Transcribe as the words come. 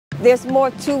There's more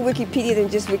to Wikipedia than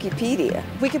just Wikipedia.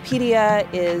 Wikipedia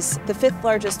is the 5th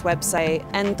largest website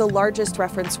and the largest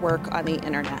reference work on the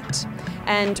internet.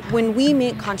 And when we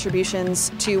make contributions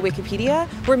to Wikipedia,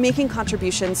 we're making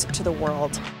contributions to the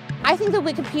world. I think that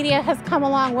Wikipedia has come a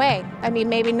long way. I mean,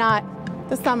 maybe not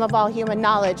the sum of all human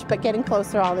knowledge, but getting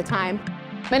closer all the time.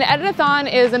 An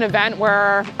editathon is an event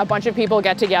where a bunch of people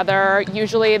get together.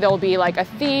 Usually there'll be like a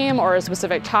theme or a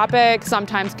specific topic,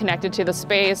 sometimes connected to the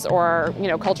space or,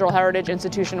 cultural heritage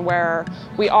institution where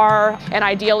we are, and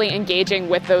ideally engaging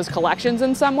with those collections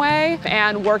in some way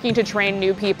and working to train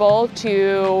new people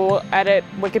to edit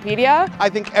Wikipedia. I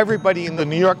think everybody in the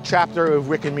New York chapter of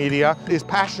Wikimedia is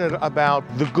passionate about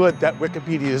the good that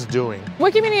Wikipedia is doing.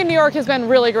 Wikimedia New York has been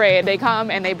really great. They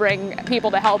come and they bring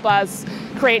people to help us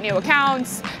create new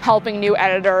accounts, helping new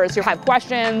editors who have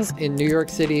questions. In New York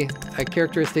City, a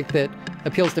characteristic that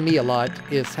appeals to me a lot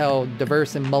is how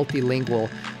diverse and multilingual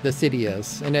the city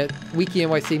is. And at Wiki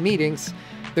NYC meetings,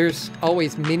 there's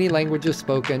always many languages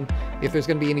spoken. If there's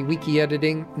going to be any wiki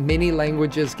editing, many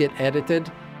languages get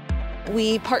edited.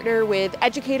 We partner with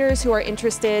educators who are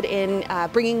interested in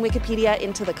bringing Wikipedia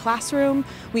into the classroom.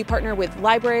 We partner with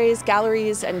libraries,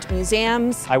 galleries, and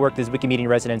museums. I worked as Wikimedia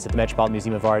residents at the Metropolitan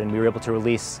Museum of Art, and we were able to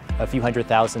release a few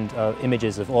 100,000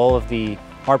 images of all of the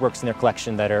artworks in their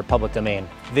collection that are public domain.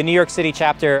 The New York City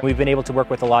chapter, we've been able to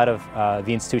work with a lot of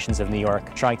the institutions of New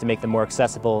York, trying to make them more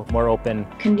accessible, more open.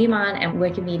 Kundiman and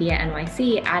Wikimedia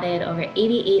NYC added over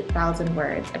 88,000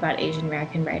 words about Asian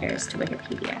American writers to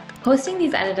Wikipedia. Hosting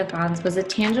these editathons was a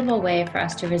tangible way for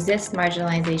us to resist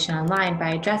marginalization online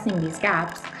by addressing these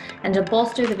gaps and to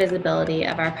bolster the visibility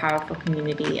of our powerful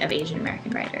community of Asian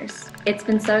American writers. It's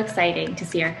been so exciting to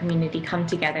see our community come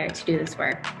together to do this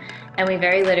work, and we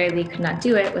very literally could not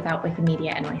do it without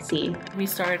Wikimedia NYC. We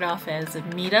started off as a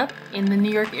meetup in the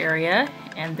New York area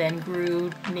and then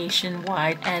grew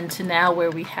nationwide, and to now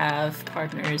where we have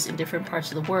partners in different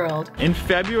parts of the world. In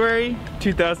February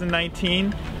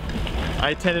 2019,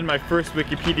 I attended my first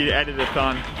Wikipedia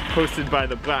editathon hosted by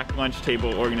the Black Lunch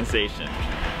Table organization.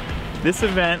 This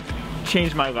event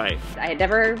changed my life. I had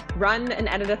never run an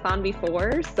editathon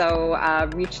before, so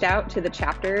reached out to the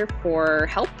chapter for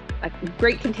help. A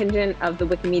great contingent of the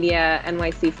Wikimedia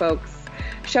NYC folks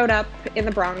showed up in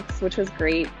the Bronx, which was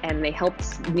great, and they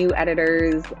helped new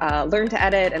editors learn to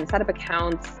edit and set up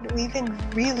accounts. We've been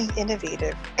really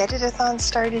innovative. Editathon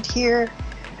started here,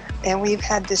 and we've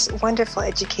had this wonderful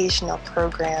educational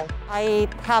program. I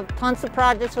have tons of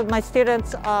projects with my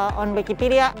students on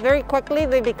Wikipedia. Very quickly,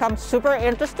 they become super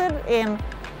interested in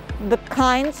the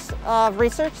kinds of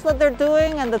research that they're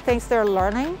doing and the things they're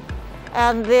learning.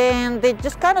 And then they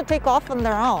just kind of take off on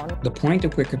their own. The point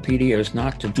of Wikipedia is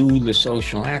not to do the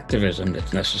social activism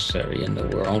that's necessary in the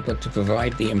world, but to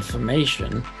provide the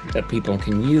information that people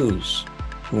can use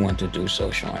who want to do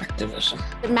social activism.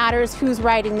 It matters who's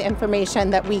writing the information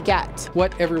that we get.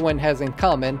 What everyone has in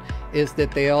common is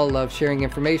that they all love sharing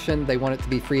information. They want it to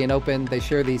be free and open. They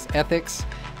share these ethics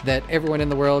that everyone in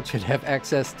the world should have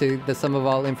access to the sum of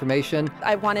all information.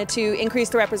 I wanted to increase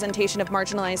the representation of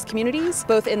marginalized communities,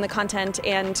 both in the content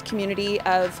and community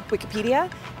of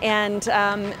Wikipedia, and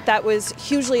that was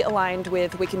hugely aligned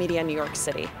with Wikimedia New York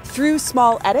City. Through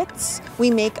small edits, we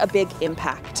make a big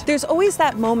impact. There's always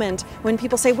that moment when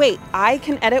people say, wait, I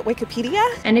can edit Wikipedia?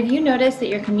 And if you notice that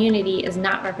your community is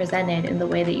not represented in the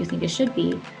way that you think it should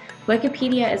be,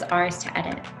 Wikipedia is ours to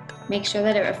edit. Make sure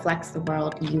that it reflects the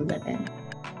world you live in.